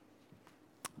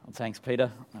Thanks, Peter.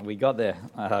 We got there,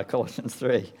 Colossians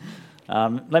 3.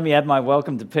 Let me add my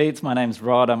welcome to Pete. My name's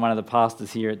Rod. I'm one of the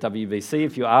pastors here at WBC.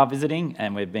 If you are visiting,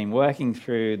 and we've been working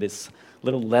through this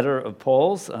little letter of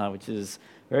Paul's, which is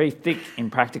very thick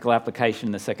in practical application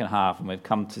in the second half, and we've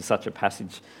come to such a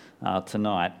passage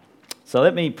tonight. So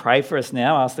let me pray for us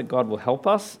now, ask that God will help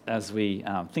us as we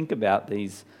think about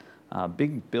these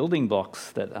big building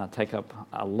blocks that take up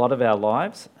a lot of our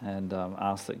lives, and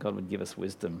ask that God would give us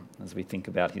wisdom as we think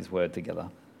about his word together.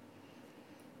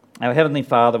 Our Heavenly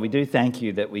Father, we do thank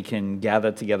you that we can gather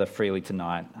together freely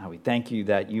tonight. We thank you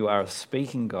that you are a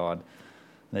speaking God,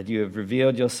 that you have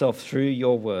revealed yourself through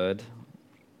your word,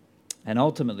 and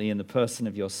ultimately in the person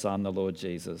of your Son, the Lord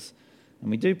Jesus.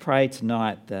 And we do pray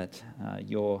tonight that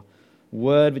your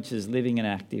word, which is living and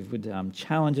active, would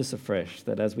challenge us afresh,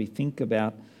 that as we think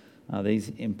about these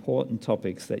important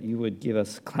topics, that you would give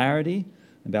us clarity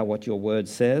about what your word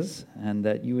says, and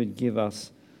that you would give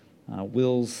us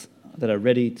wills that are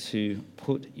ready to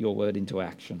put your word into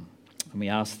action. And we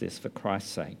ask this for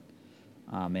Christ's sake.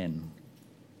 Amen.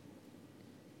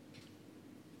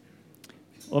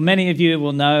 Well, many of you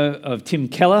will know of Tim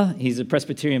Keller. He's a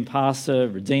Presbyterian pastor,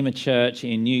 Redeemer Church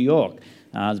in New York.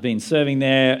 Has been serving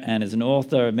there and is an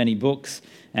author of many books.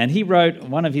 And he wrote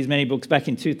one of his many books back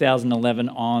in 2011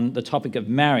 on the topic of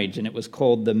marriage, and it was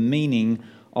called The Meaning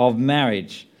of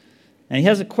Marriage. And he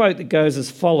has a quote that goes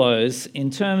as follows: in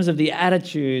terms of the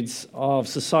attitudes of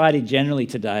society generally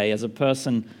today as a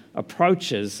person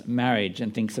approaches marriage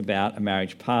and thinks about a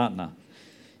marriage partner.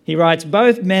 He writes,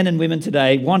 both men and women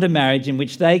today want a marriage in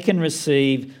which they can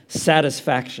receive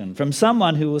satisfaction from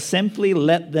someone who will simply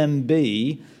let them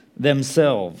be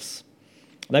themselves.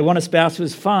 They want a spouse who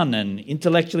is fun and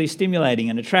intellectually stimulating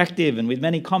and attractive and with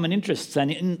many common interests,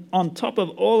 and on top of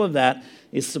all of that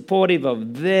is supportive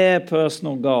of their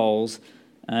personal goals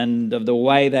and of the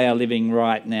way they are living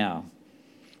right now.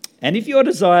 And if your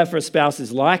desire for a spouse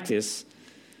is like this,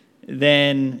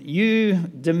 then you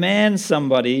demand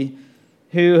somebody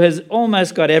who has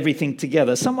almost got everything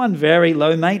together, someone very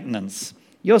low maintenance.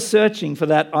 You're searching for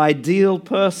that ideal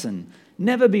person.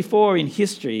 Never before in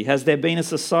history has there been a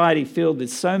society filled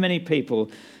with so many people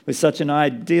with such an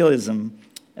idealism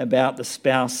about the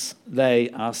spouse they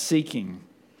are seeking.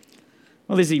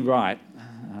 Well, is he right?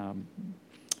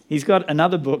 He's got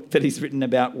another book that he's written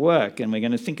about work, and we're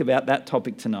going to think about that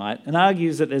topic tonight, and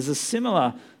argues that there's a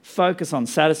similar focus on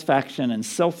satisfaction and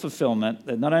self-fulfillment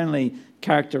that not only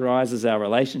characterises our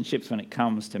relationships when it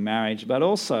comes to marriage, but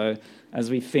also as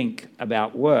we think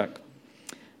about work.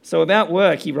 So about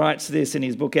work, he writes this in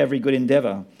his book, Every Good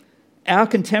Endeavour. Our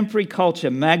contemporary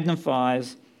culture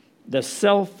magnifies the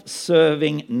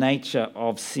self-serving nature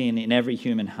of sin in every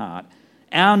human heart.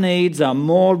 Our needs are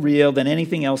more real than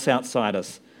anything else outside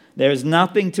us. There is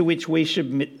nothing to which we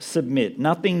should submit,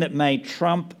 nothing that may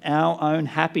trump our own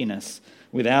happiness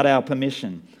without our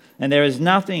permission. And there is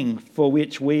nothing for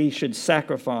which we should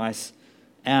sacrifice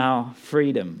our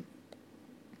freedom.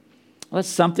 Well, that's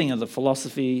something of the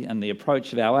philosophy and the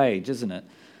approach of our age, isn't it?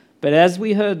 But as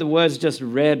we heard the words just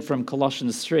read from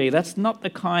Colossians 3, that's not the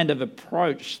kind of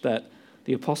approach that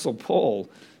the Apostle Paul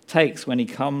takes when he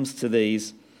comes to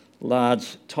these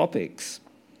large topics.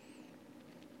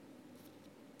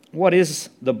 What is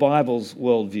the Bible's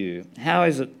worldview? How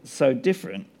is it so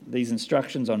different, these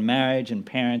instructions on marriage and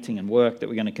parenting and work that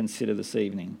we're going to consider this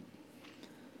evening?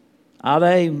 Are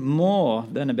they more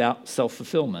than about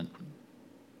self-fulfillment?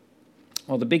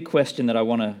 Well, the big question that I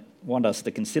want us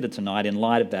to consider tonight in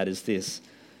light of that is this: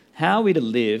 how are we to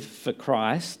live for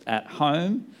Christ at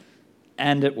home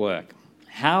and at work?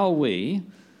 How are we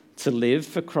to live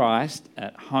for Christ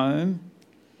at home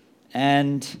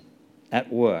and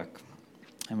at work?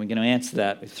 And we're going to answer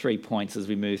that with 3 points as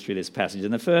we move through this passage.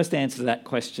 And the first answer to that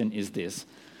question is this: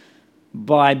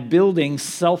 by building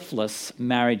selfless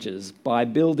marriages. By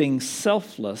building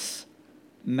selfless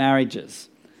marriages.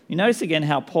 You notice again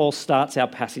how Paul starts our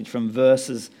passage from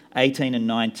verses 18 and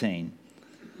 19.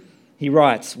 He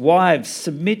writes, wives,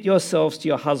 submit yourselves to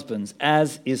your husbands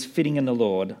as is fitting in the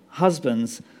Lord.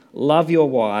 Husbands, love your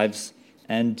wives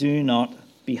and do not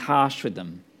be harsh with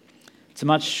them. It's a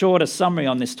much shorter summary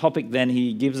on this topic than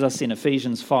he gives us in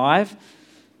Ephesians 5.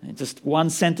 Just one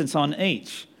sentence on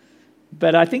each.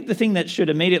 But I think the thing that should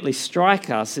immediately strike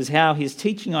us is how his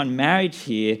teaching on marriage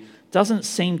here doesn't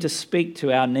seem to speak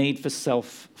to our need for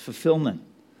self-fulfillment.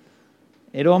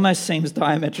 It almost seems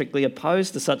diametrically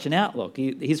opposed to such an outlook.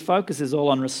 His focus is all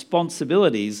on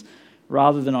responsibilities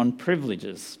rather than on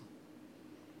privileges.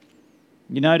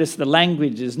 You notice the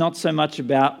language is not so much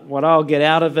about what I'll get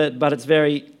out of it, but it's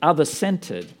very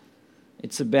other-centered.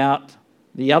 It's about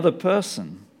the other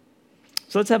person.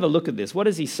 So let's have a look at this. What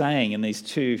is he saying in these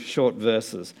two short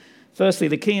verses? Firstly,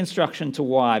 the key instruction to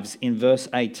wives in verse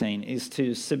 18 is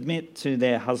to submit to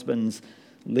their husband's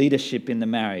leadership in the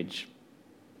marriage.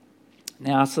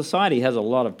 Now, our society has a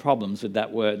lot of problems with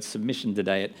that word submission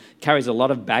today. It carries a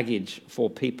lot of baggage for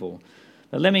people.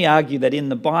 But let me argue that in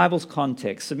the Bible's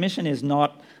context, submission is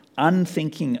not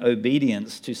unthinking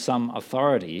obedience to some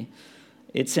authority.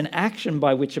 It's an action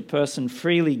by which a person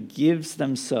freely gives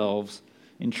themselves,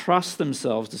 entrusts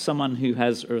themselves to someone who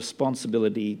has a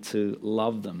responsibility to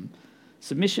love them.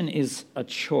 Submission is a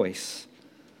choice.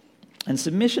 And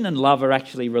submission and love are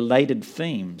actually related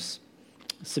themes.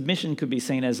 Submission could be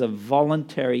seen as a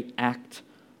voluntary act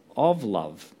of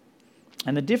love.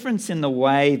 And the difference in the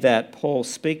way that Paul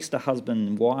speaks to husband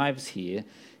and wives here,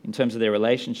 in terms of their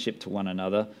relationship to one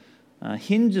another,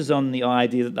 hinges on the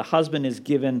idea that the husband is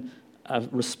given a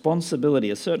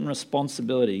certain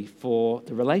responsibility for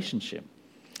the relationship.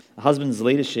 A husband's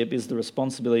leadership is the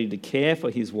responsibility to care for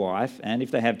his wife and,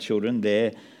 if they have children,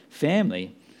 their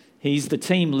family. He's the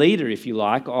team leader, if you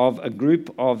like, of a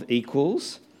group of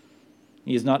equals.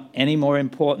 He is not any more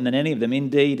important than any of them.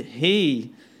 Indeed,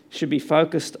 he should be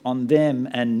focused on them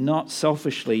and not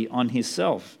selfishly on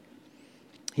himself.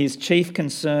 His chief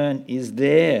concern is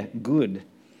their good.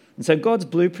 And so God's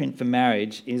blueprint for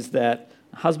marriage is that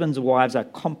husbands and wives are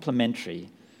complementary.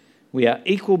 We are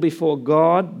equal before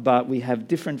God, but we have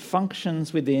different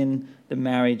functions within the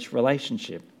marriage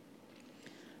relationship.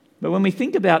 But when we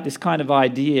think about this kind of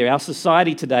idea, our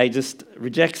society today just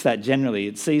rejects that generally.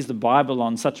 It sees the Bible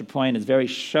on such a point as very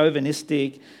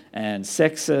chauvinistic and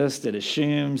sexist. It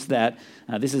assumes that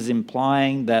this is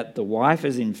implying that the wife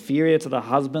is inferior to the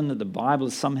husband, that the Bible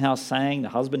is somehow saying the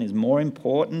husband is more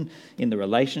important in the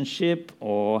relationship,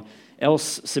 or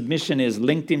else submission is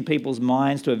linked in people's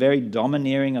minds to a very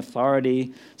domineering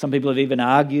authority. Some people have even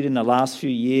argued in the last few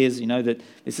years, that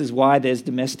this is why there's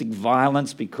domestic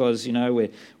violence, because,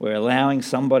 we're allowing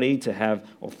somebody to have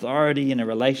authority in a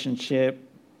relationship.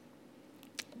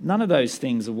 None of those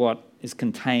things are what is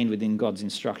contained within God's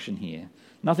instruction here.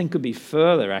 Nothing could be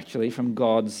further, actually, from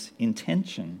God's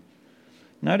intention.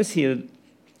 Notice here,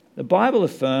 the Bible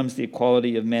affirms the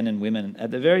equality of men and women at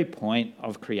the very point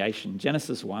of creation.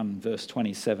 Genesis 1, verse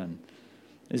 27.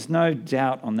 There's no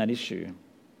doubt on that issue.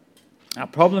 Our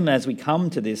problem as we come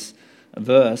to this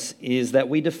verse is that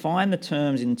we define the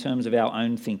terms in terms of our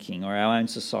own thinking or our own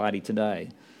society today.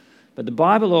 But the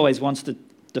Bible always wants to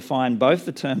define both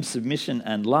the terms submission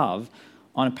and love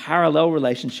on a parallel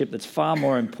relationship that's far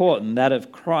more important, that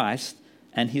of Christ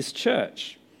and his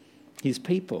church, his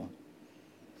people.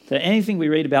 So anything we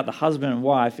read about the husband and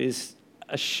wife is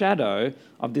a shadow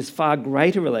of this far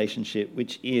greater relationship,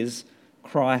 which is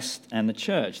Christ and the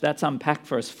church. That's unpacked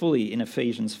for us fully in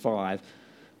Ephesians 5,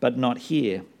 but not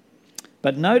here.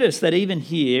 But notice that even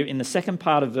here, in the second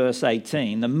part of verse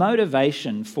 18, the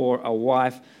motivation for a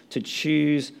wife to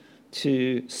choose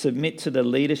to submit to the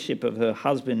leadership of her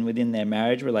husband within their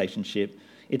marriage relationship,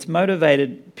 it's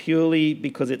motivated purely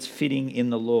because it's fitting in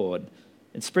the Lord.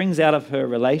 It springs out of her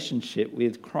relationship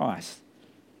with Christ.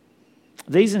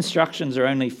 These instructions are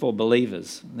only for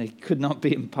believers. They could not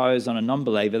be imposed on a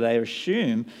non-believer. They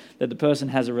assume that the person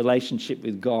has a relationship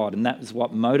with God, and that is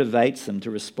what motivates them to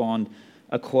respond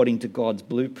according to God's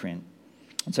blueprint.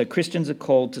 And so Christians are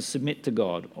called to submit to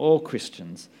God, all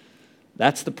Christians.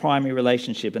 That's the primary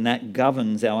relationship, and that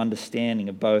governs our understanding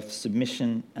of both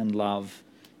submission and love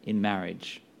in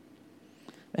marriage.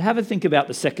 Have a think about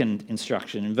the second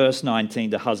instruction in verse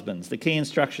 19 to husbands. The key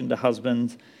instruction to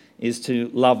husbands is to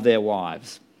love their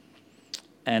wives.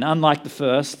 And unlike the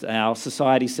first, our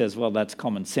society says, well, that's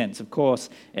common sense. Of course,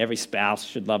 every spouse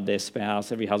should love their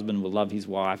spouse. Every husband will love his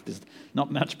wife. There's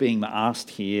not much being asked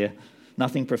here,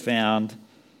 nothing profound.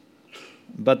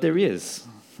 But there is.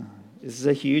 This is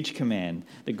a huge command.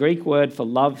 The Greek word for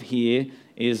love here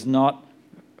is not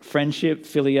friendship,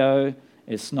 phileo.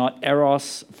 It's not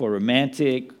eros for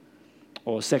romantic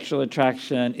or sexual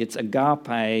attraction. It's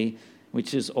agape,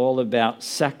 which is all about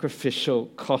sacrificial,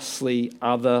 costly,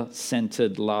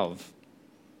 other-centered love.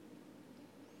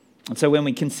 And so when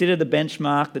we consider the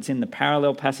benchmark that's in the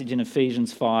parallel passage in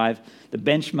Ephesians 5, the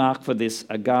benchmark for this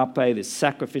agape, this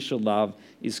sacrificial love,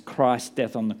 is Christ's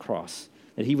death on the cross.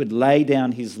 That he would lay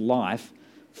down his life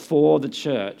for the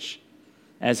church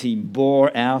as he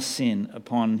bore our sin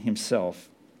upon himself.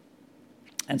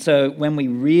 And so when we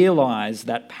realize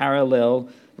that parallel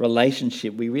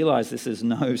relationship, we realize this is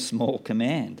no small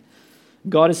command.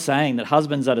 God is saying that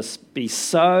husbands are to be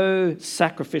so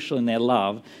sacrificial in their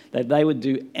love that they would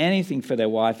do anything for their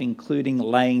wife, including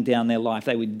laying down their life.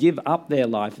 They would give up their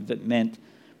life if it meant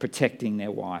protecting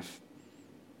their wife.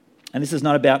 And this is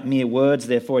not about mere words,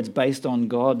 therefore, it's based on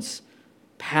God's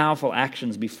powerful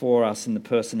actions before us in the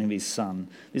person of his Son.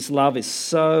 This love is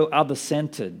so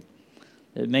other-centered.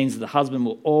 It means the husband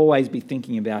will always be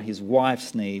thinking about his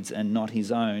wife's needs and not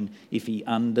his own if he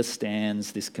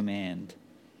understands this command.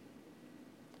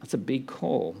 That's a big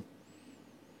call.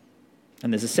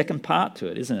 And there's a second part to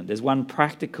it, isn't it? There's one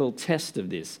practical test of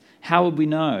this. How would we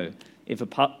know if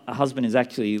a husband is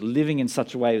actually living in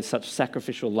such a way with such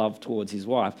sacrificial love towards his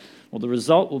wife? Well, the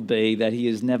result will be that he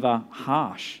is never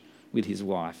harsh with his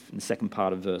wife in the second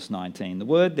part of verse 19. The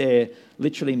word there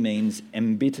literally means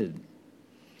embittered.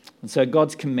 And so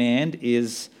God's command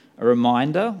is a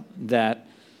reminder that,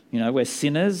 we're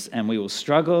sinners and we will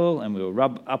struggle and we will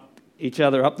rub each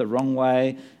other up the wrong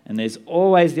way, and there's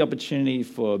always the opportunity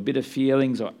for bitter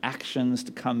feelings or actions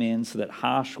to come in so that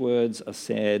harsh words are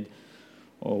said,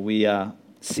 or we are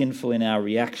sinful in our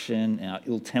reaction, our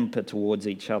ill temper towards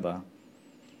each other.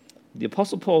 The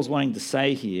Apostle Paul is wanting to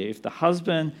say here, if the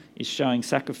husband is showing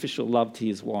sacrificial love to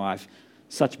his wife,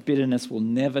 such bitterness will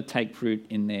never take root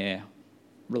in their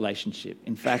relationship.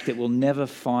 In fact, it will never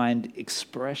find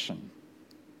expression.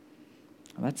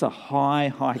 And that's a high,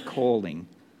 high calling,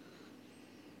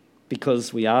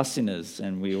 because we are sinners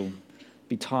and we'll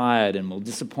be tired and we'll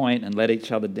disappoint and let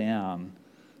each other down.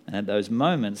 And at those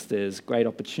moments, there's great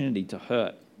opportunity to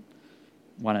hurt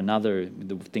one another with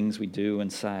the things we do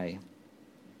and say.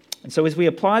 And so as we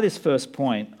apply this first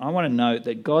point, I want to note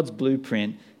that God's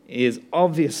blueprint is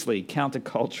obviously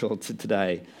countercultural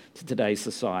to today's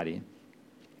society.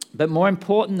 But more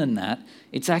important than that,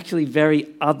 it's actually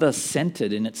very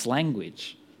other-centered in its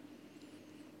language.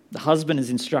 The husband is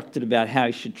instructed about how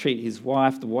he should treat his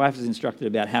wife. The wife is instructed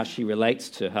about how she relates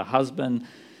to her husband.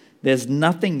 There's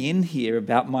nothing in here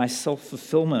about my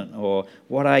self-fulfillment or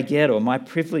what I get or my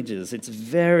privileges. It's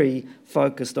very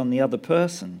focused on the other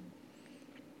person.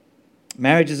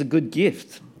 Marriage is a good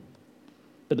gift.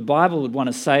 But the Bible would want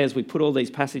to say, as we put all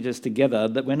these passages together,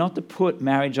 that we're not to put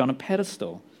marriage on a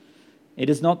pedestal. It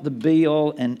is not the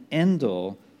be-all and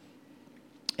end-all,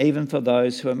 even for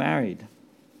those who are married.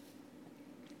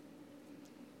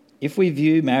 If we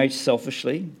view marriage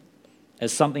selfishly,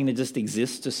 as something that just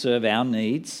exists to serve our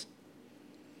needs,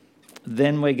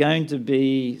 then we're going to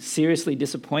be seriously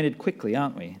disappointed quickly,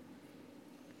 aren't we?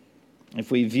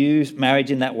 If we view marriage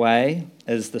in that way,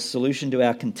 as the solution to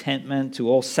our contentment, to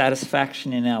all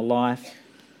satisfaction in our life,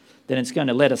 then it's going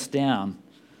to let us down.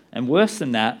 And worse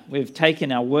than that, we've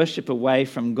taken our worship away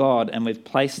from God and we've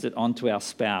placed it onto our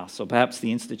spouse, or perhaps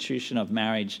the institution of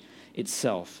marriage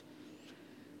itself.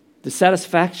 The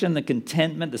satisfaction, the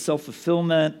contentment, the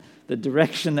self-fulfillment, the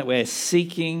direction that we're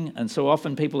seeking, and so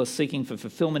often people are seeking for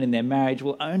fulfillment in their marriage,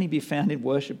 will only be found in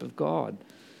worship of God.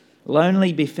 Will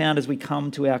only be found as we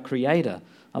come to our Creator.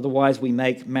 Otherwise, we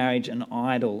make marriage an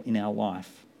idol in our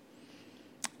life.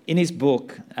 In his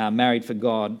book, Married for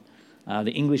God,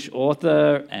 the English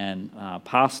author and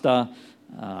pastor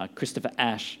Christopher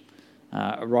Ash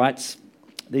writes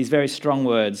these very strong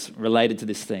words related to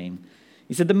this theme.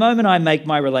 He said, "The moment I make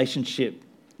my relationship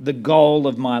the goal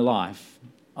of my life,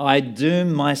 I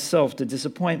doom myself to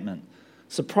disappointment.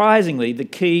 Surprisingly, the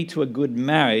key to a good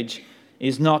marriage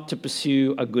is not to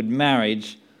pursue a good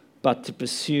marriage, but to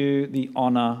pursue the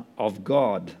honor of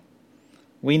God.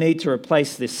 We need to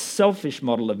replace this selfish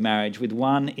model of marriage with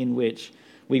one in which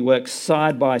we work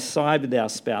side by side with our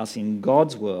spouse in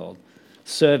God's world,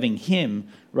 serving Him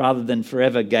rather than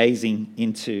forever gazing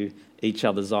into each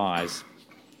other's eyes."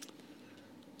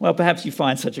 Well, perhaps you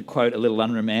find such a quote a little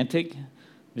unromantic,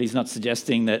 but he's not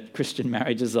suggesting that Christian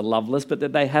marriages are loveless, but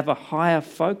that they have a higher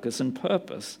focus and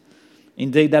purpose.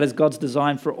 Indeed, that is God's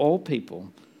design for all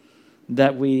people,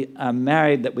 that we are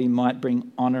married that we might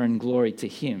bring honor and glory to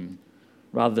Him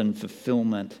rather than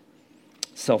fulfillment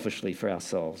selfishly for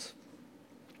ourselves.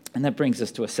 And that brings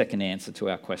us to a second answer to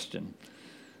our question.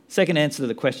 Second answer to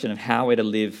the question of how we're to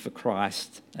live for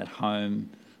Christ at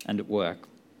home and at work.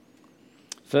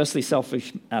 Firstly,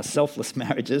 selfless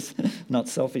marriages, not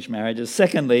selfish marriages.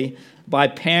 Secondly, by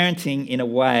parenting in a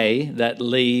way that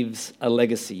leaves a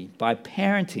legacy. By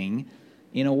parenting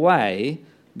in a way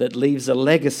that leaves a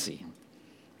legacy.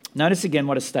 Notice again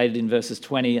what is stated in verses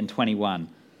 20 and 21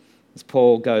 as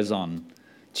Paul goes on.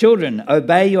 "Children,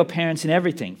 obey your parents in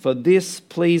everything, for this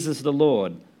pleases the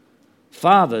Lord.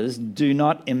 Fathers, do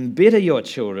not embitter your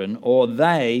children, or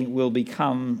they will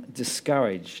become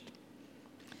discouraged."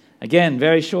 Again,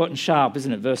 very short and sharp,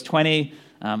 isn't it? Verse 20,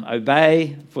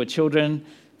 obey for children.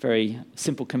 Very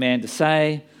simple command to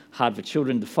say, hard for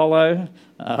children to follow.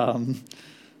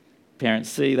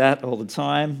 Parents see that all the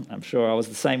time. I'm sure I was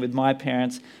the same with my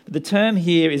parents. But the term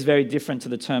here is very different to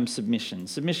the term submission.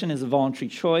 Submission is a voluntary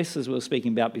choice, as we were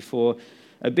speaking about before.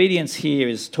 Obedience here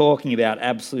is talking about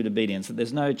absolute obedience, that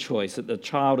there's no choice, that the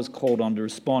child is called on to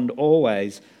respond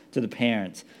always to the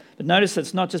parents. But notice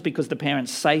it's not just because the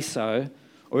parents say so,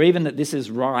 or even that this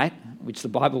is right, which the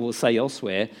Bible will say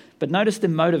elsewhere, but notice the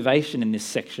motivation in this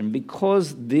section,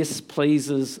 because this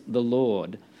pleases the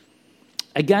Lord.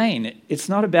 Again, it's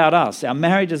not about us. Our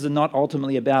marriages are not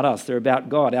ultimately about us. They're about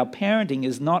God. Our parenting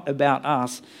is not about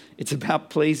us. It's about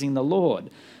pleasing the Lord.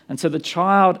 And so the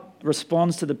child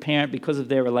responds to the parent because of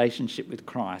their relationship with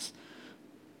Christ.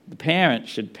 The parent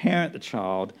should parent the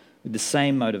child with the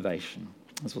same motivation,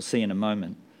 as we'll see in a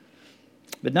moment.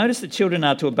 But notice that children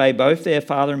are to obey both their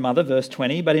father and mother, verse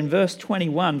 20. But in verse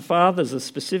 21, fathers are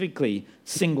specifically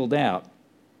singled out.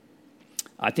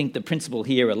 I think the principle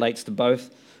here relates to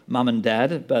both mum and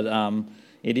dad, but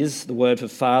it is the word for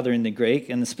father in the Greek,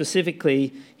 and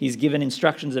specifically he's given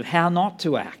instructions of how not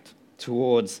to act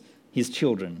towards his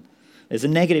children. There's a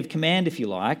negative command, if you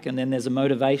like, and then there's a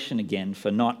motivation again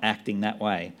for not acting that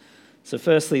way. So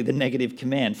firstly, the negative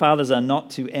command. Fathers are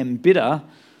not to embitter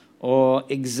or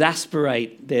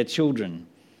exasperate their children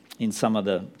in some of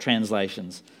the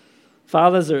translations.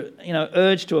 Fathers are,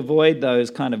 urged to avoid those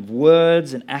kind of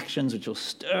words and actions which will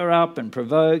stir up and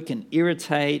provoke and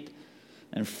irritate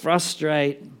and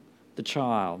frustrate the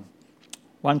child.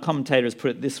 One commentator has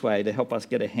put it this way to help us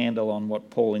get a handle on what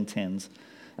Paul intends.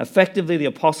 Effectively, the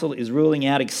apostle is ruling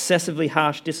out excessively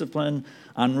harsh discipline,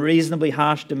 unreasonably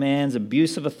harsh demands,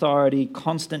 abuse of authority,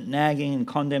 constant nagging and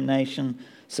condemnation,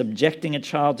 subjecting a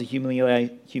child to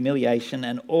humiliation,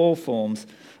 and all forms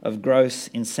of gross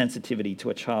insensitivity to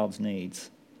a child's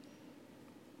needs.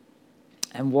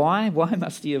 And why? Why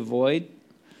must he avoid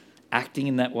acting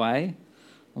in that way?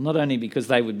 Well, not only because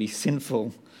they would be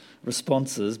sinful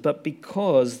responses, but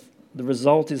because the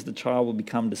result is the child will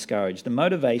become discouraged. The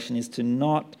motivation is to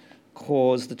not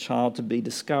cause the child to be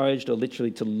discouraged or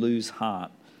literally to lose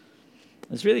heart.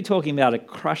 It's really talking about a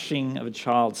crushing of a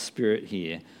child's spirit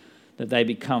here, that they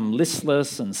become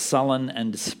listless and sullen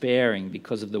and despairing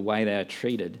because of the way they are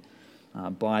treated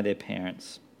by their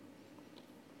parents.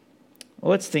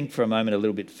 Well, let's think for a moment a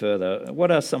little bit further.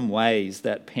 What are some ways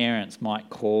that parents might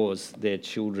cause their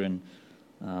children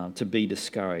to be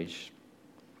discouraged?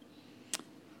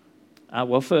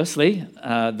 Well, firstly,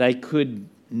 they could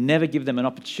never give them an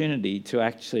opportunity to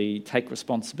actually take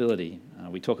responsibility.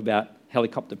 We talk about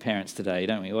helicopter parents today,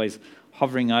 don't we? Always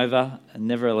hovering over and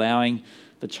never allowing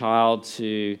the child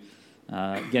to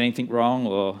get anything wrong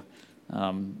or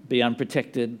be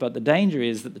unprotected. But the danger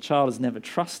is that the child is never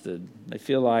trusted. They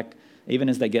feel like, even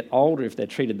as they get older, if they're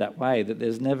treated that way, that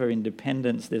there's never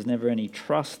independence, there's never any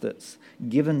trust that's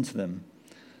given to them.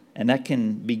 And that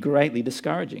can be greatly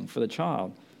discouraging for the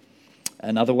child.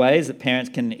 And other ways that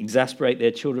parents can exasperate their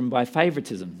children by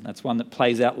favoritism. That's one that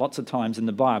plays out lots of times in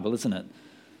the Bible, isn't it?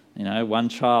 One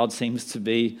child seems to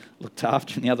be looked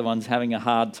after and the other one's having a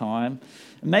hard time.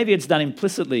 And maybe it's done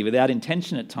implicitly without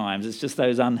intention at times. It's just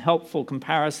those unhelpful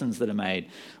comparisons that are made.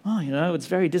 Oh, it's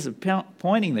very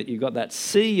disappointing that you got that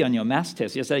C on your maths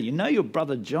test yesterday. Your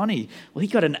brother Johnny, well, he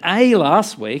got an A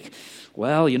last week.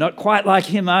 Well, you're not quite like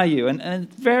him, are you? And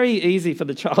it's very easy for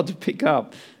the child to pick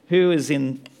up who is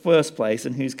in first place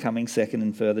and who's coming second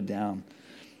and further down.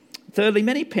 Thirdly,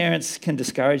 many parents can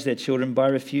discourage their children by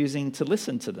refusing to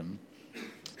listen to them.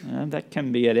 That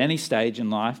can be at any stage in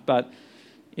life, but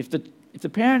if the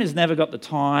parent has never got the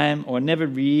time or never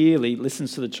really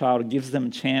listens to the child or gives them a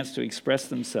chance to express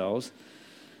themselves,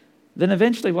 then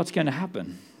eventually what's going to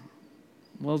happen?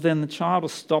 Well, then the child will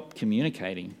stop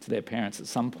communicating to their parents at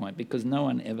some point because no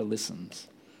one ever listens.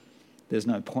 There's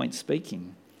no point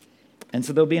speaking. And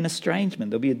so there'll be an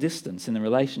estrangement, there'll be a distance in the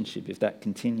relationship if that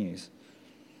continues.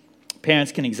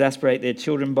 Parents can exasperate their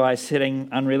children by setting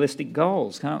unrealistic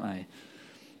goals, can't they?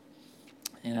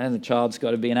 The child's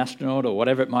got to be an astronaut or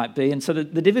whatever it might be. And so the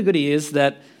difficulty is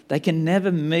that they can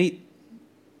never meet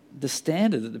the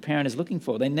standard that the parent is looking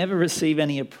for. They never receive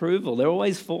any approval. They're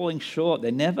always falling short.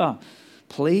 They're never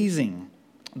pleasing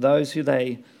those who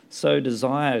they so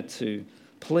desire to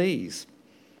please.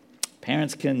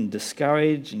 Parents can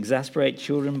discourage, exasperate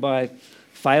children by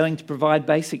failing to provide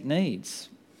basic needs.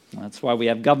 That's why we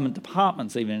have government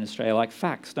departments, even in Australia, like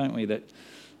FACS, don't we, that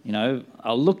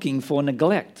are looking for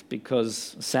neglect,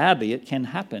 because sadly it can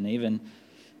happen even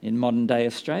in modern day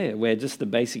Australia, where just the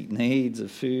basic needs of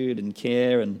food and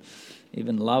care and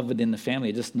even love within the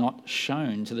family are just not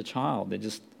shown to the child. They're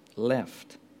just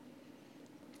left.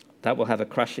 That will have a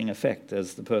crushing effect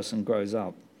as the person grows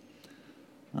up.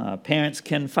 Parents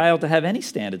can fail to have any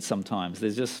standards sometimes.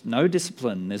 There's just no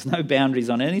discipline. There's no boundaries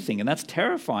on anything, and that's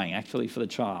terrifying, actually, for the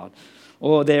child.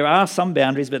 Or there are some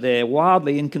boundaries, but they're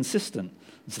wildly inconsistent.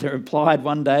 So they're applied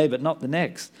one day, but not the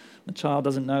next. The child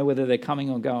doesn't know whether they're coming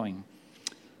or going.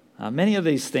 Many of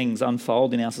these things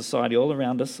unfold in our society all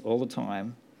around us all the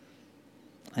time,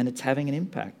 and it's having an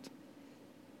impact.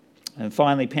 And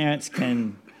finally, parents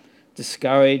can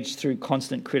discourage through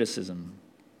constant criticism.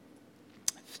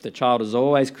 If the child is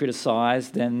always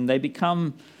criticised, then they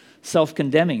become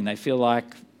self-condemning. They feel like,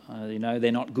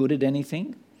 they're not good at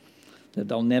anything, that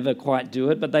they'll never quite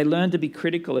do it, but they learn to be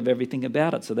critical of everything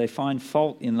about it. So they find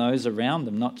fault in those around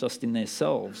them, not just in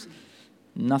themselves.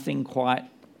 Nothing quite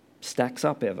stacks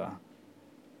up ever.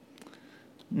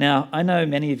 Now, I know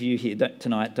many of you here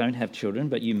tonight don't have children,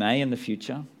 but you may in the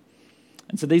future.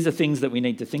 And so these are things that we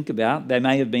need to think about. They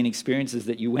may have been experiences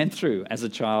that you went through as a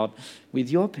child with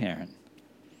your parent.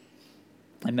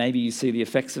 And maybe you see the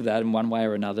effects of that in one way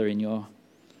or another in your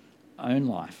own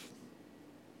life.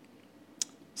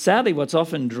 Sadly, what's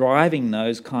often driving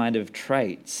those kind of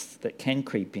traits that can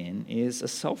creep in is a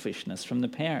selfishness from the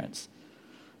parents.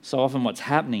 So often what's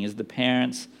happening is the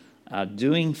parents are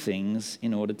doing things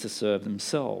in order to serve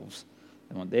themselves.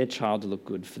 They want their child to look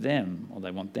good for them, or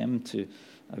they want them to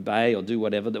obey or do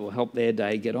whatever that will help their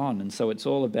day get on. And so it's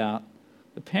all about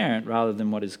the parent rather than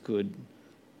what is good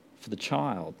for the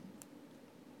child.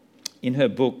 In her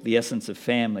book, The Essence of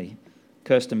Family,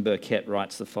 Kirsten Burkett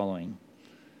writes the following: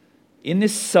 "In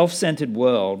this self-centered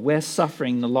world, we're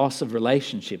suffering the loss of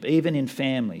relationship, even in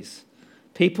families.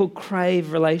 People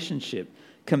crave relationship,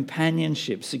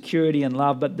 companionship, security and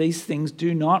love, but these things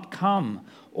do not come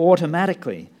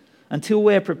automatically. Until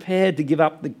we're prepared to give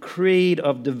up the creed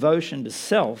of devotion to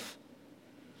self,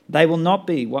 they will not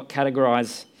be what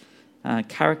characterize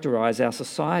our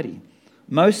society.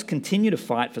 Most continue to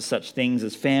fight for such things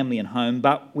as family and home,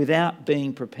 but without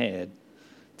being prepared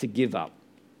to give up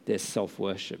their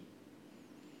self-worship."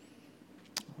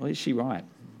 Well, is she right?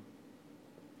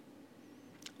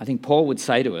 I think Paul would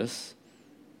say to us,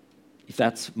 if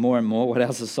that's more and more what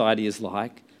our society is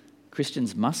like,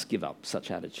 Christians must give up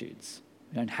such attitudes.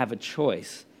 We don't have a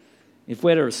choice. If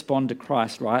we're to respond to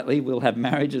Christ rightly, we'll have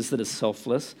marriages that are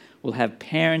selfless, we'll have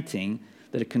parenting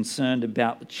that are concerned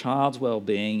about the child's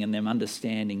well-being and them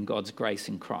understanding God's grace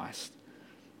in Christ.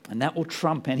 And that will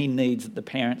trump any needs that the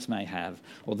parents may have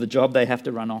or the job they have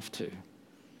to run off to.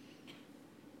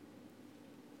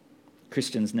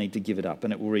 Christians need to give it up,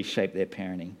 and it will reshape their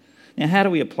parenting. Now, how do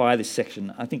we apply this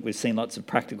section? I think we've seen lots of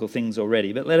practical things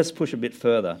already, but let us push a bit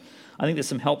further. I think there's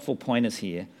some helpful pointers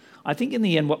here. I think in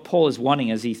the end what Paul is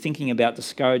wanting as he's thinking about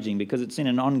discouraging, because it's in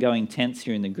an ongoing tense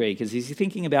here in the Greek, is he's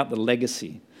thinking about the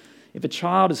legacy. If a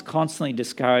child is constantly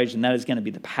discouraged and that is going to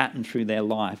be the pattern through their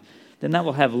life, then that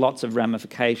will have lots of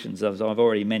ramifications, as I've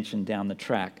already mentioned down the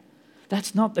track.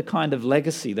 That's not the kind of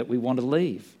legacy that we want to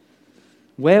leave.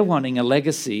 We're wanting a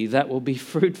legacy that will be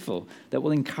fruitful, that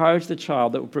will encourage the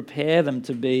child, that will prepare them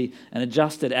to be an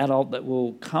adjusted adult, that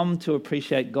will come to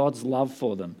appreciate God's love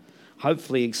for them,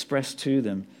 hopefully expressed to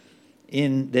them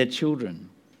in their children.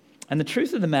 And the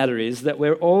truth of the matter is that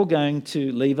we're all going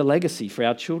to leave a legacy for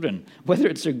our children. Whether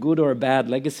it's a good or a bad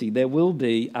legacy, there will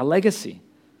be a legacy.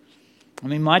 I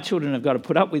mean, my children have got to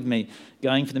put up with me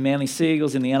going for the Manly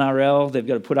Seagulls in the NRL. They've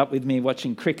got to put up with me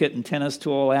watching cricket and tennis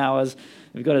to all hours.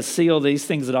 They've got to see all these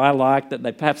things that I like that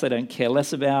perhaps they don't care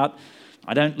less about.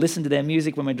 I don't listen to their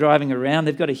music when we're driving around.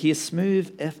 They've got to hear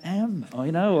Smooth FM,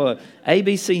 or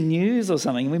ABC News or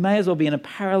something. We may as well be in a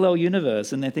parallel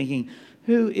universe, and they're thinking,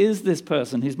 who is this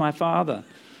person who's my father?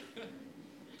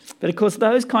 But of course,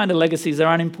 those kind of legacies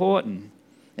are unimportant.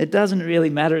 It doesn't really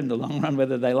matter in the long run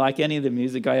whether they like any of the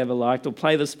music I ever liked or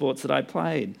play the sports that I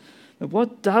played. But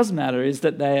what does matter is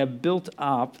that they are built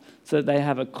up so that they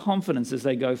have a confidence as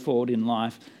they go forward in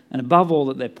life, and above all,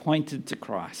 that they're pointed to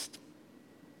Christ.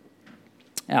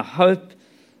 Our hope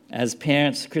as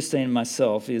parents, Christine and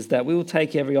myself, is that we will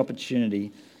take every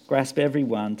opportunity, grasp every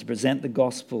one, to present the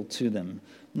gospel to them,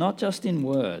 not just in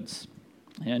words,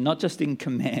 not just in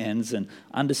commands and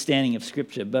understanding of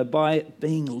Scripture, but by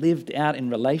being lived out in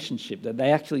relationship, that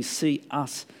they actually see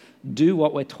us do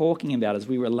what we're talking about as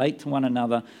we relate to one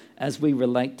another, as we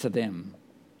relate to them.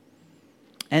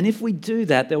 And if we do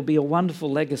that, there'll be a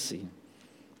wonderful legacy,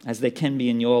 as there can be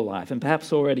in your life, and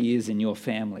perhaps already is in your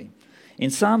family. In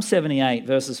Psalm 78,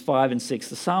 verses 5 and 6,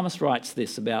 the psalmist writes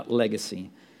this about legacy.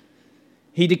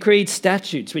 He decreed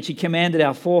statutes which he commanded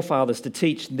our forefathers to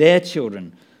teach their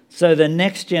children, so the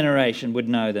next generation would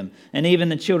know them, and even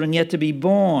the children yet to be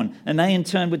born, and they in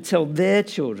turn would tell their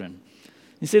children.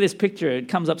 You see this picture, it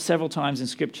comes up several times in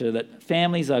Scripture that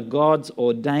families are God's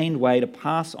ordained way to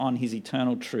pass on his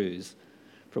eternal truths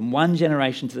from one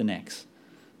generation to the next.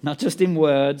 Not just in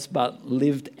words, but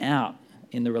lived out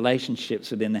in the relationships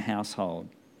within the household.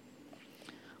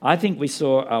 I think we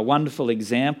saw a wonderful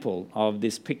example of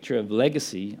this picture of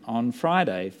legacy on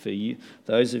Friday for you,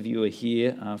 those of you who are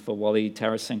here for Wally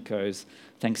Tarasenko's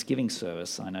Thanksgiving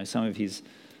service. I know some of his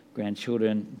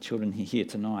children are here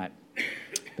tonight.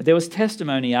 But there was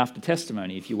testimony after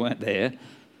testimony, if you weren't there,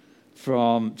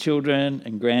 from children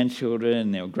and grandchildren,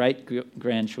 and there were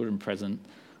great-grandchildren present,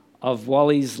 of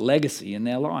Wally's legacy in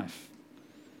their life.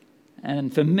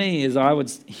 And for me, as I would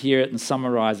hear it and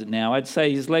summarise it now, I'd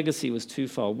say his legacy was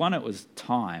twofold. One, it was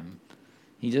time.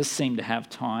 He just seemed to have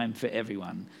time for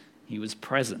everyone. He was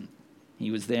present.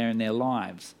 He was there in their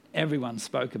lives. Everyone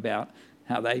spoke about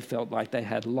how they felt like they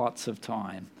had lots of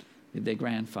time with their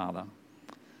grandfather.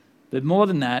 But more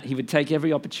than that, he would take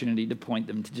every opportunity to point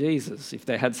them to Jesus. If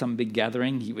they had some big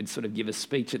gathering, he would sort of give a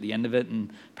speech at the end of it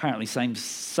and apparently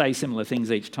say similar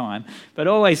things each time, but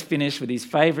always finish with his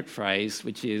favourite phrase,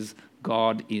 which is,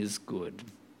 God is good.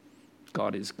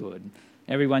 God is good.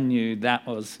 Everyone knew that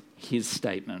was his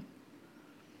statement.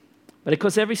 But of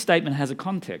course, every statement has a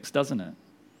context, doesn't it?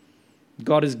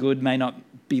 God is good may not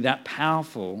be that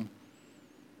powerful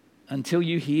until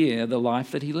you hear the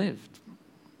life that he lived.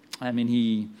 I mean,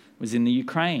 he was in the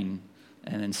Ukraine,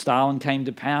 and then Stalin came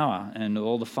to power, and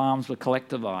all the farms were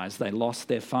collectivized. They lost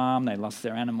their farm, they lost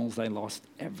their animals, they lost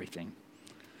everything.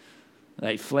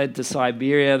 They fled to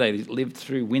Siberia. They lived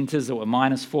through winters that were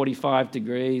minus 45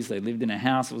 degrees. They lived in a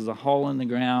house that was a hole in the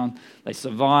ground. They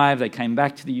survived. They came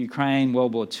back to the Ukraine.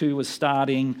 World War II was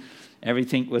starting.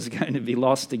 Everything was going to be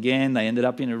lost again. They ended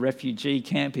up in a refugee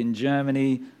camp in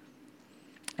Germany.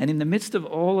 And in the midst of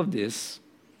all of this,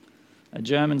 a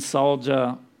German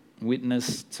soldier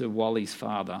witnessed to Wally's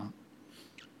father.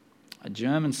 A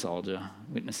German soldier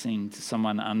witnessing to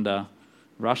someone under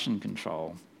Russian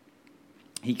control.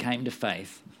 He came to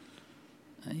faith.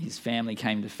 His family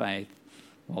came to faith.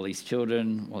 Wally's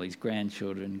children, Wally's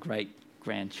grandchildren,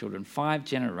 great-grandchildren, 5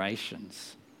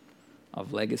 generations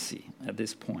of legacy at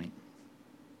this point.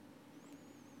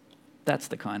 That's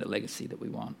the kind of legacy that we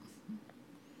want.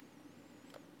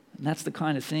 And that's the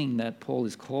kind of thing that Paul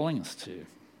is calling us to,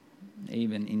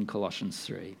 even in Colossians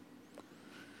 3.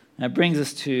 And it brings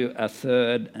us to a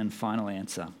third and final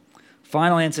answer.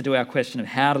 Final answer to our question of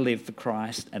how to live for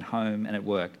Christ at home and at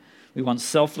work. We want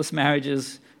selfless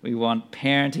marriages. We want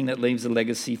parenting that leaves a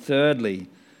legacy. Thirdly,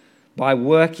 by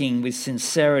working with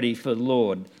sincerity for the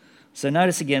Lord. So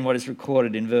notice again what is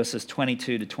recorded in verses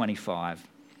 22 to 25.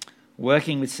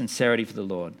 Working with sincerity for the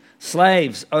Lord.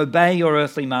 Slaves, obey your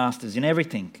earthly masters in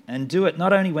everything, and do it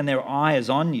not only when their eye is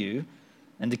on you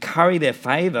and to curry their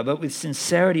favour, but with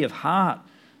sincerity of heart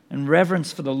and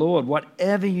reverence for the Lord.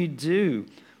 Whatever you do,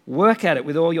 work at it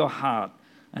with all your heart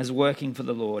as working for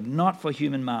the Lord, not for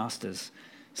human masters,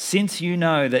 since you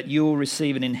know that you will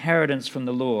receive an inheritance from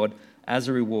the Lord as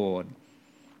a reward.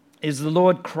 It is the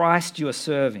Lord Christ you are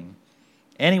serving.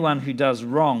 Anyone who does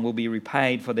wrong will be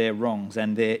repaid for their wrongs,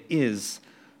 and there is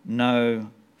no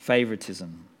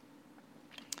favoritism.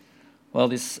 Well,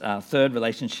 this third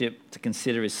relationship to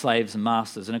consider is slaves and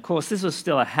masters. And of course, this was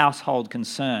still a household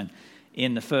concern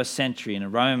in the first century in a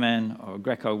Roman or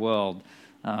Greco world.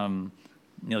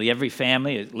 Nearly every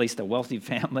family, at least a wealthy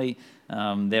family,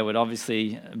 there would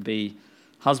obviously be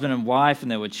husband and wife, and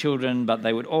there were children, but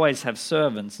they would always have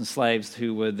servants and slaves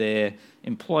who were their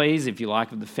employees, if you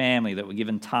like, of the family that were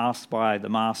given tasks by the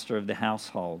master of the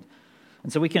household.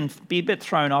 And so we can be a bit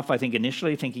thrown off, I think,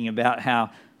 initially thinking about how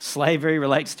slavery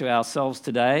relates to ourselves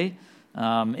today.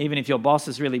 Even if your boss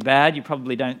is really bad, you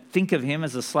probably don't think of him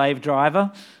as a slave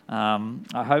driver.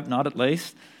 I hope not, at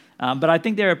least. But I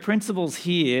think there are principles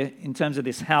here in terms of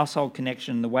this household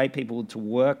connection, the way people to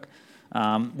work,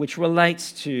 which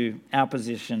relates to our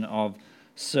position of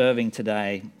serving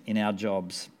today in our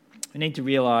jobs. We need to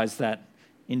realise that,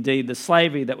 indeed, the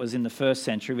slavery that was in the first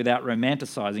century, without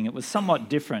romanticising it, was somewhat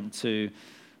different to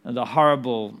the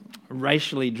horrible,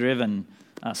 racially driven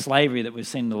slavery that we've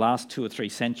seen in the last 2 or 3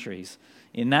 centuries.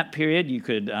 In that period, you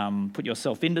could put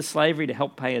yourself into slavery to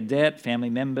help pay a debt. Family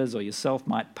members or yourself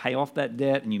might pay off that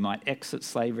debt, and you might exit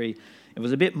slavery. It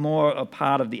was a bit more a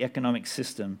part of the economic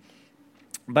system.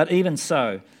 But even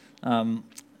so,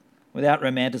 without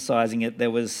romanticising it,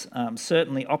 there was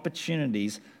certainly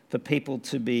opportunities for people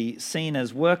to be seen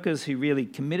as workers who really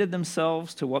committed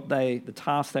themselves to the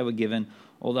task they were given,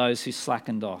 or those who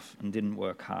slackened off and didn't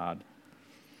work hard.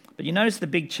 But you notice the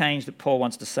big change that Paul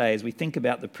wants to say as we think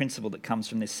about the principle that comes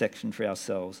from this section for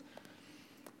ourselves.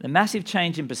 The massive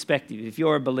change in perspective, if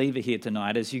you're a believer here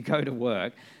tonight as you go to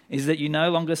work, is that you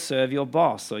no longer serve your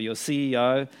boss or your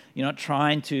CEO. You're not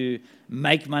trying to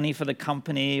make money for the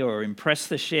company or impress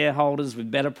the shareholders with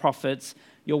better profits.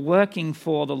 You're working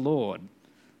for the Lord.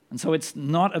 And so it's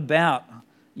not about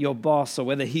your boss or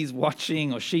whether he's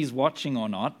watching or she's watching or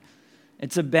not.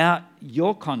 It's about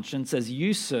your conscience as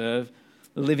you serve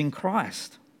the living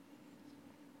Christ.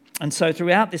 And so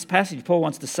throughout this passage, Paul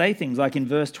wants to say things like in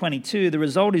verse 22, the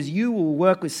result is you will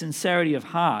work with sincerity of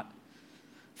heart.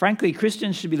 Frankly,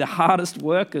 Christians should be the hardest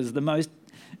workers, the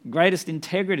greatest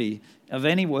integrity of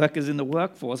any workers in the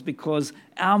workforce, because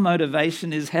our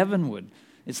motivation is heavenward.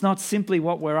 It's not simply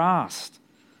what we're asked,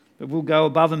 but we'll go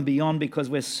above and beyond because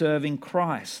we're serving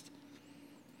Christ.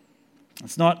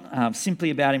 It's not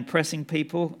simply about impressing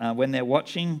people when they're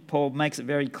watching. Paul makes it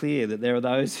very clear that there are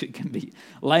those who can be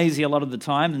lazy a lot of the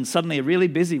time and suddenly are really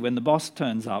busy when the boss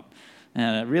turns up,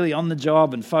 really on the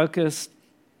job and focused.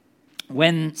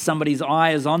 When somebody's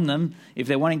eye is on them, if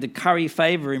they're wanting to curry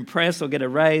favor, impress, or get a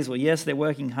raise, well, yes, they're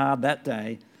working hard that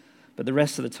day, but the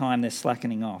rest of the time they're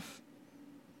slackening off.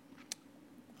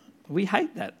 We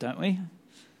hate that, don't we?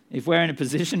 If we're in a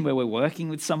position where we're working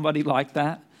with somebody like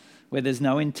that, where there's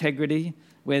no integrity,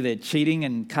 where they're cheating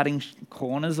and cutting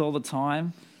corners all the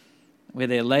time, where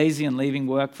they're lazy and leaving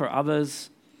work for others,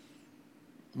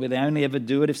 where they only ever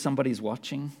do it if somebody's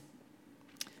watching.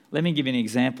 Let me give you an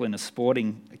example in a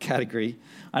sporting category.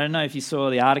 I don't know if you saw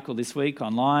the article this week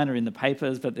online or in the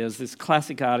papers, but there's this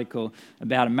classic article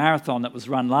about a marathon that was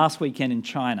run last weekend in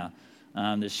China,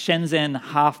 the Shenzhen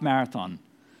Half Marathon.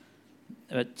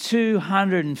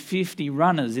 250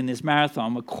 runners in this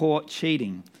marathon were caught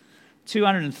cheating.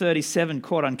 237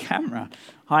 caught on camera,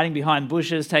 hiding behind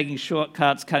bushes, taking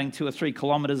shortcuts, cutting 2 or 3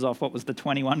 kilometres off what was the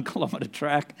 21-kilometre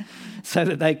track so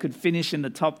that they could finish in the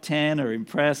top 10 or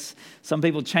impress. Some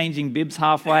people changing bibs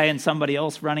halfway and somebody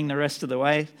else running the rest of the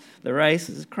way, the race.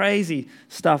 There's crazy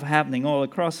stuff happening all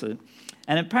across it.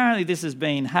 And apparently this has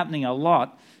been happening a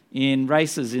lot in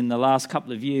races in the last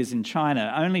couple of years in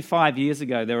China. Only 5 years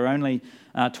ago, there were only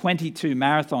 22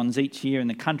 marathons each year in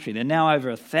the country. There are now over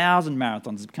 1,000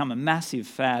 marathons. It's become a massive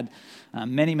fad.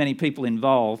 Many people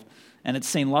involved. And it's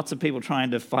seen lots of people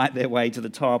trying to fight their way to the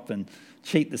top and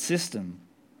cheat the system.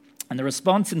 And the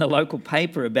response in the local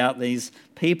paper about these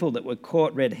people that were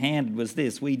caught red-handed was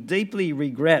this: we deeply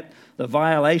regret the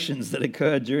violations that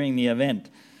occurred during the event.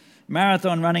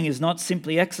 Marathon running is not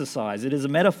simply exercise. It is a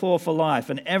metaphor for life,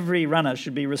 and every runner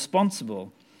should be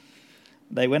responsible.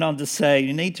 They went on to say,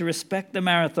 you need to respect the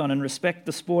marathon and respect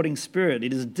the sporting spirit.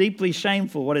 It is deeply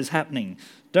shameful what is happening.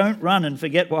 Don't run and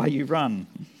forget why you run.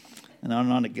 And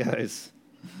on it goes.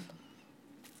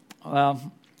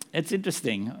 Well, it's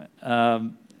interesting.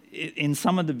 In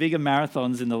some of the bigger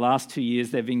marathons in the last 2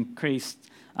 years, they've increased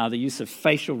the use of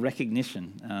facial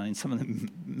recognition. In some of the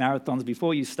marathons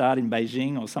before you start in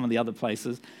Beijing or some of the other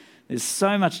places, there's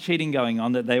so much cheating going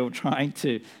on that they were trying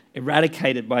to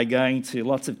eradicate it by going to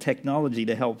lots of technology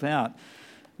to help out.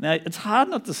 Now, it's hard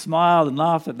not to smile and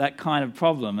laugh at that kind of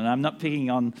problem, and I'm not picking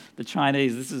on the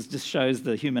Chinese. This just shows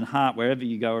the human heart wherever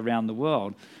you go around the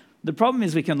world. The problem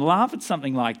is we can laugh at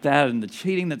something like that and the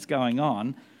cheating that's going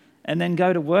on, and then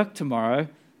go to work tomorrow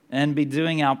and be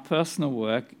doing our personal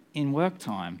work in work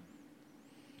time.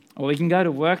 Or we can go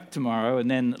to work tomorrow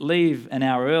and then leave an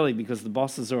hour early because the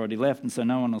boss has already left and so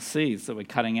no one will see, so we're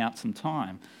cutting out some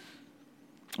time.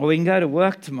 Or we can go to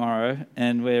work tomorrow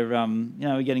and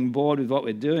we're getting bored with what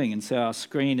we're doing, and so our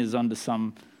screen is onto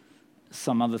some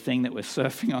other thing that we're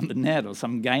surfing on the net or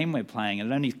some game we're playing,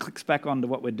 and it only clicks back onto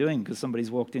what we're doing because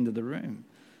somebody's walked into the room.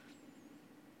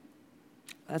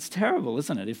 That's terrible,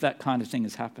 isn't it, if that kind of thing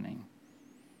is happening?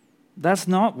 That's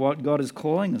not what God is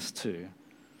calling us to.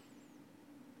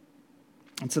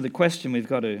 And so the question we've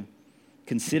got to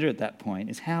consider at that point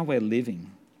is how we're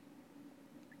living.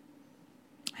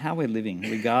 How we're living,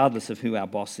 regardless of who our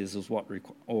boss is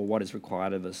or what is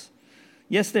required of us.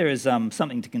 Yes, there is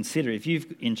something to consider. If you're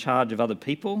in charge of other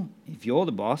people, if you're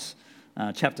the boss,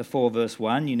 chapter 4, verse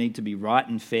 1, you need to be right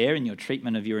and fair in your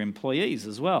treatment of your employees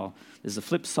as well. There's a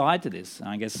flip side to this.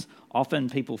 I guess often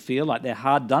people feel like they're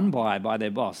hard done by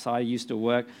their boss. I used to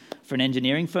work for an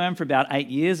engineering firm for about 8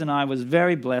 years, and I was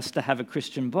very blessed to have a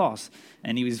Christian boss.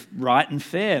 And he was right and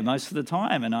fair most of the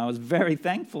time, and I was very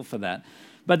thankful for that.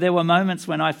 But there were moments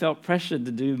when I felt pressured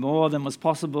to do more than was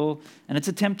possible, and it's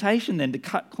a temptation then to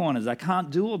cut corners. I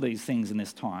can't do all these things in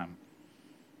this time.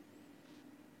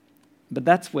 But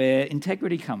that's where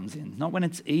integrity comes in, not when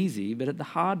it's easy, but at the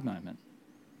hard moment.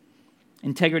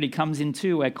 Integrity comes in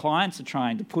too where clients are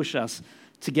trying to push us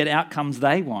to get outcomes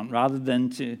they want rather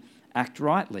than to act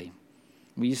rightly.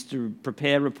 We used to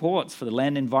prepare reports for the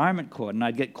Land Environment Court, and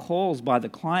I'd get calls by the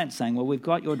client saying, well, we've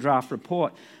got your draft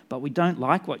report, but we don't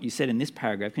like what you said in this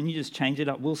paragraph. Can you just change it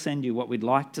up? We'll send you what we'd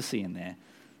like to see in there.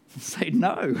 I say,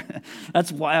 no.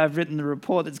 That's why I've written the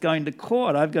report that's going to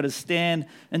court. I've got to stand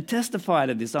and testify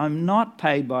to this. I'm not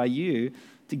paid by you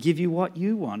to give you what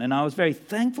you want. And I was very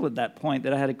thankful at that point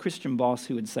that I had a Christian boss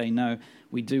who would say, no,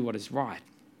 we do what is right.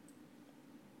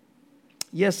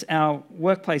 Yes, our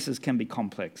workplaces can be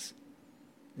complex.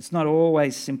 It's not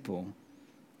always simple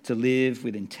to live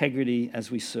with integrity as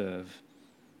we serve.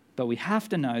 But we have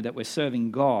to know that we're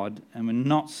serving God and we're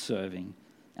not serving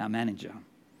our manager.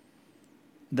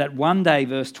 That one day,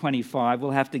 verse 25,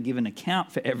 we'll have to give an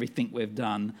account for everything we've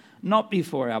done, not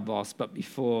before our boss, but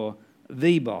before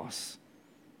the boss,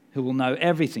 who will know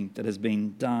everything that has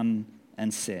been done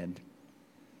and said.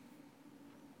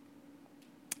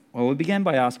 Well, we began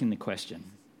by asking the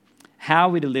question, how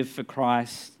are we to live for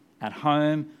Christ at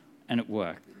home and at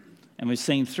work? And we've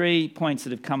seen 3 points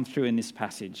that have come through in this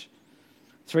passage.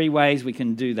 3 ways we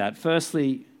can do that.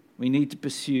 Firstly, we need to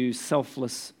pursue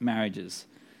selfless marriages.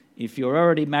 If you're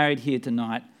already married here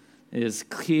tonight, there's a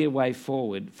clear way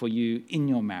forward for you in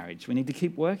your marriage. We need to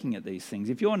keep working at these things.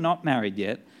 If you're not married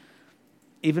yet,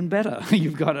 even better.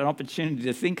 You've got an opportunity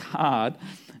to think hard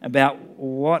about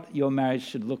what your marriage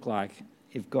should look like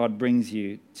if God brings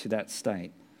you to that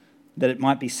state. That it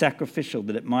might be sacrificial,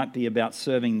 that it might be about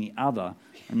serving the other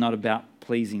and not about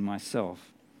pleasing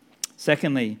myself.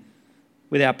 Secondly,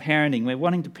 with our parenting, we're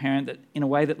wanting to parent that in a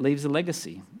way that leaves a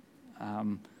legacy.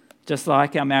 Just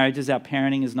like our marriages, our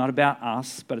parenting is not about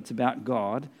us, but it's about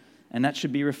God, and that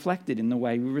should be reflected in the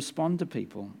way we respond to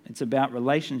people. It's about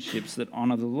relationships that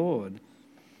honour the Lord.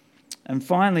 And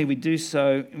finally, we do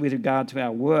so with regard to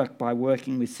our work by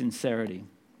working with sincerity.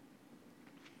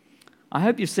 I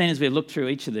hope you've seen as we look through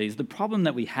each of these, the problem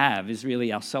that we have is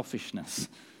really our selfishness.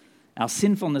 Our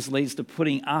sinfulness leads to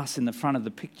putting us in the front of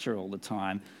the picture all the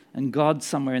time and God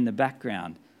somewhere in the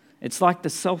background. It's like the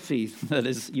selfie that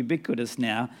is ubiquitous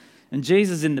now, and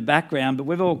Jesus in the background, but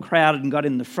we've all crowded and got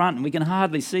in the front and we can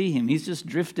hardly see him. He's just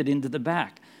drifted into the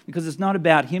back because it's not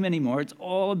about him anymore. It's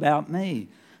all about me.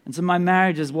 And so my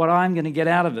marriage is what I'm going to get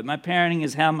out of it. My parenting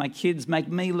is how my kids make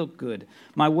me look good.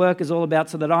 My work is all about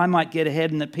so that I might get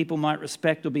ahead and that people might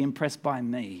respect or be impressed by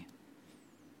me.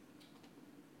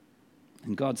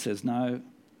 And God says, no,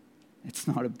 it's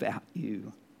not about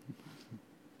you.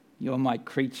 You're my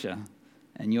creature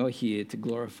and you're here to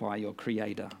glorify your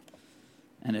Creator.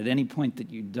 And at any point that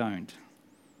you don't,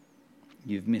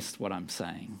 you've missed what I'm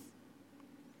saying.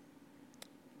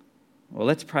 Well,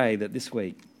 let's pray that this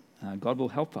week God will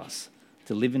help us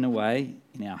to live in a way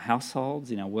in our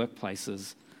households, in our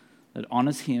workplaces, that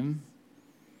honours him,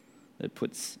 that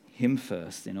puts him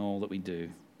first in all that we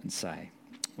do and say.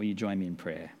 Will you join me in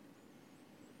prayer?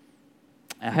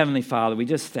 Our Heavenly Father, we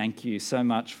just thank you so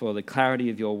much for the clarity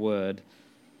of your word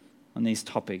on these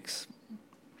topics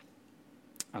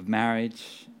of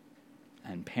marriage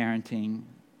and parenting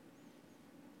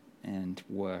and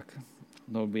work.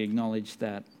 Lord, we acknowledge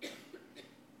that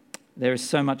there is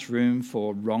so much room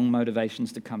for wrong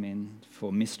motivations to come in,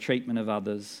 for mistreatment of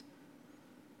others,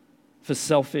 for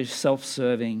selfish,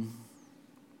 self-serving,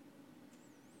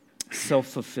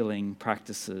 self-fulfilling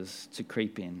practices to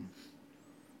creep in.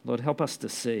 Lord, help us to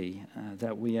see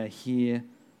that we are here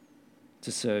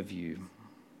to serve you,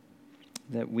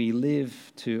 that we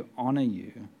live to honour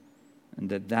you, and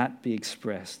that be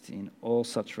expressed in all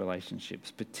such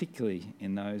relationships, particularly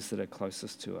in those that are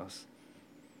closest to us.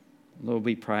 Lord,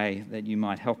 we pray that you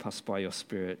might help us by your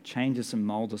Spirit. Change us and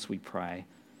mould us, we pray,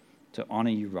 to honour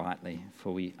you rightly,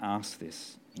 for we ask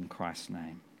this in Christ's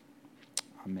name.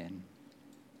 Amen.